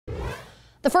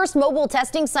The first mobile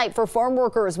testing site for farm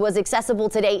workers was accessible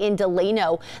today in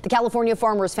Delano. The California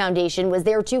Farmers Foundation was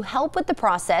there to help with the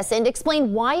process and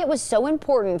explain why it was so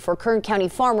important for Kern County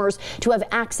farmers to have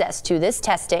access to this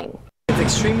testing. It's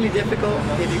extremely difficult.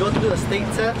 If you go through the state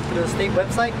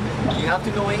website, you have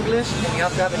to know English and you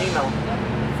have to have an email.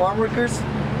 Farm workers,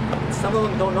 some of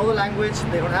them don't know the language,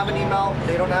 they don't have an email,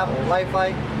 they don't have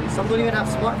Wi-Fi, some don't even have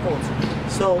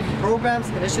smartphones. So programs,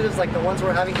 initiatives like the ones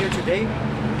we're having here today,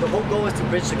 the whole goal is to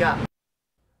bridge the gap.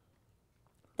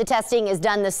 The testing is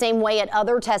done the same way at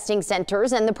other testing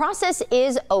centers, and the process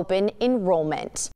is open enrollment.